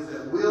those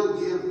that will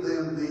give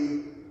them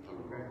the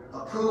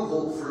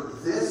approval for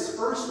this,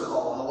 first of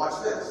all. Now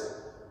watch this.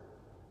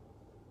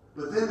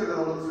 But then they're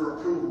going to look for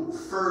approval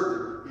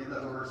further. In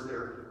other words,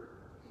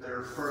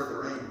 they're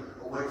further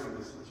away from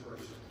this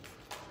situation.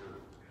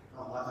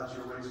 Oh, I thought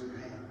you were raising your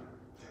hand.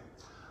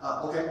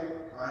 Okay. Okay.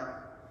 All right.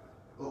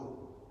 Oh.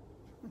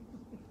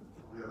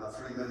 We have about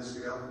 3 minutes to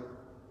go.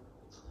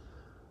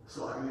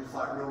 So I need to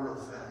fight real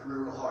fast,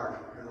 real hard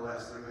in the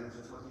last 3 minutes.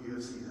 That's what the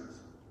UFC does.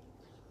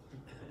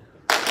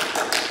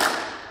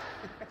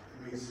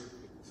 It means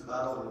it's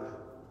about over with.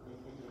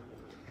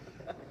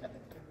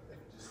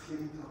 Just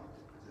kidding, though.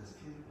 Just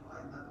kidding.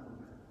 I'm not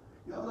moving.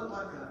 Y'all look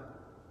like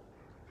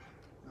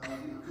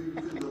you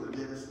couldn't go to the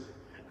dentist.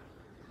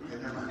 Okay,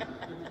 never mind.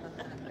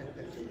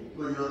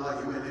 Well, you look like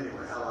you went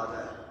anyway. How about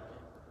that?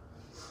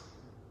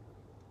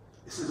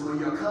 It says, when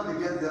you come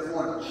together,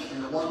 therefore,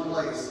 in the one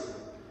place,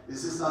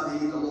 is this not to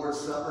eat the Lord's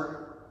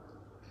Supper?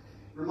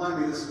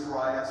 Remind me, this is where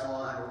I ask why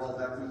I have to roll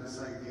back through this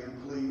thing again.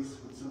 Please,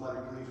 would somebody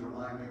please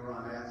remind me where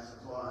I'm at? That's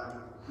why I have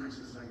to preach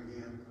this thing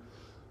again.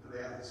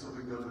 So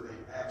we can go to the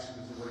actions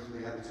and away from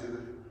the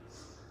attitude.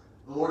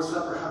 The Lord's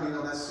Supper, how many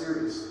know that's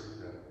serious?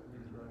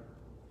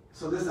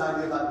 So this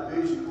idea about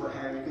division, what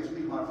have you, gives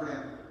people, my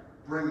friend,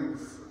 bringing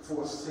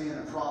forth sin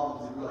and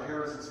problems and real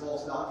heresies,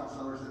 false doctrines, in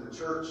other words, in the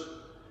church.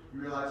 You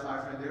realize, my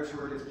friend, there's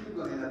where it is.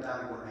 People are going to end up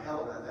dying going to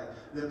hell with that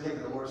thing. Them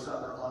taking the Lord's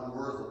Supper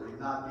unworthily,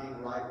 not being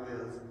right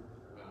with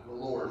the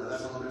Lord. Now,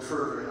 that's a little bit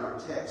further in our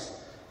text,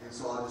 and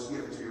so I'll just give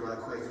it to you right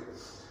quick.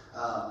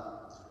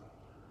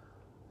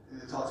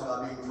 It talks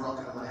about being drunk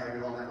and what have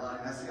you on that line.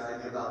 That's the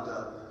idea about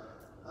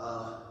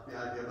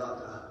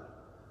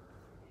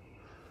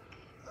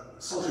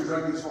social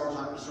drinking, as far as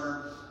I'm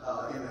concerned,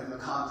 in the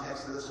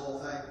context of this whole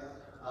thing.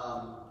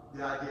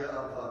 The idea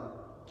of,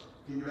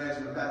 can you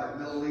imagine a matter of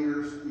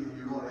milliliters? Either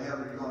you're going to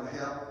heaven or you're going to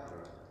hell.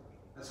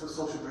 That's what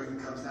social drinking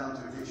comes down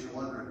to, in case you're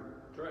wondering.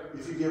 Right.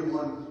 If you get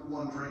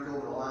one drink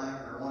over the line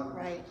or one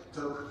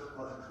toke,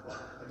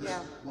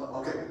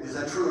 okay, is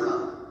that true or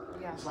not?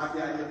 Yeah. It's like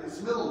the idea, it's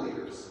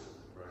milliliters.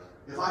 Right.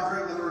 If I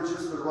drink the word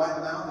just the right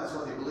amount, that's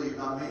what they believe,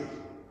 not me.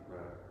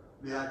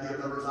 The idea,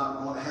 in other words,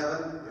 I'm going to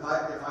heaven. If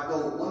I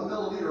go 1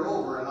 milliliter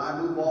over and I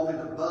move off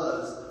into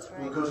buzz,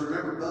 because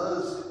remember,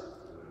 buzz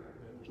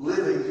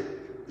living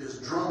is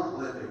drunk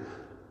living.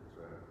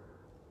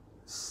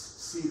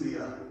 See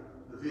the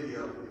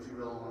video, if you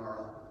will, on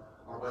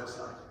our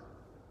website.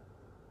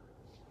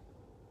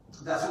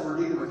 That's what we're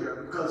dealing with here,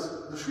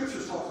 because the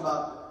scriptures talk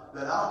about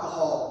that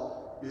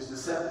alcohol is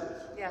deceptive.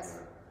 Yes.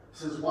 It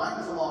says wine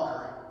is a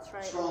mocker. That's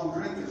right. Strong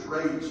drink is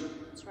rage.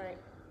 That's right.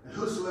 And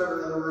whosoever,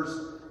 in other words,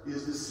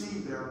 is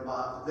deceived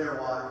thereby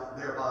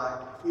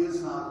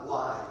is not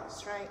wise.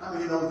 That's right. I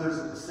mean, there's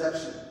a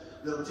deception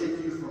that'll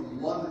take you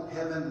from one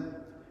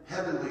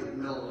heavenly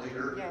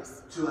milliliter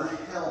to a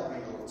hell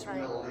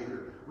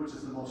milliliter, which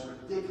is the most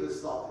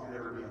ridiculous thought that could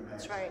ever be imagined.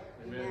 That's right.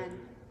 Amen.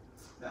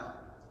 Now,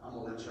 I'm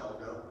going to let y'all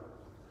go.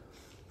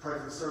 Pray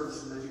for the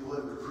services that you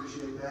live. We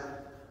appreciate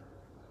that.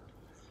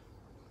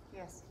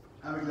 Yes.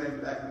 How many glad to be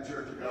back in the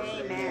church? You know,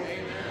 Amen.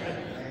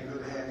 And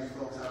good to have you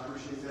folks. I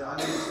appreciate that. I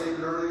made a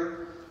statement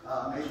earlier.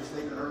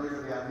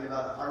 The idea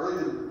about I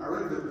really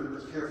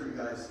didn't care for you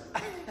guys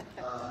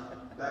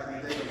back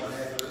in the day and what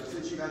have you. But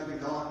since you guys been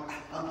gone,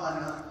 I'm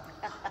finding out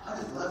I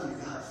just love you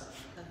guys.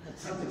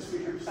 Something's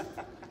fierce.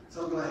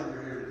 So glad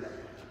you're here today.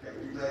 Okay,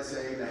 you guys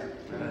say amen.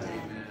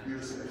 Amen. You're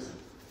dismissed.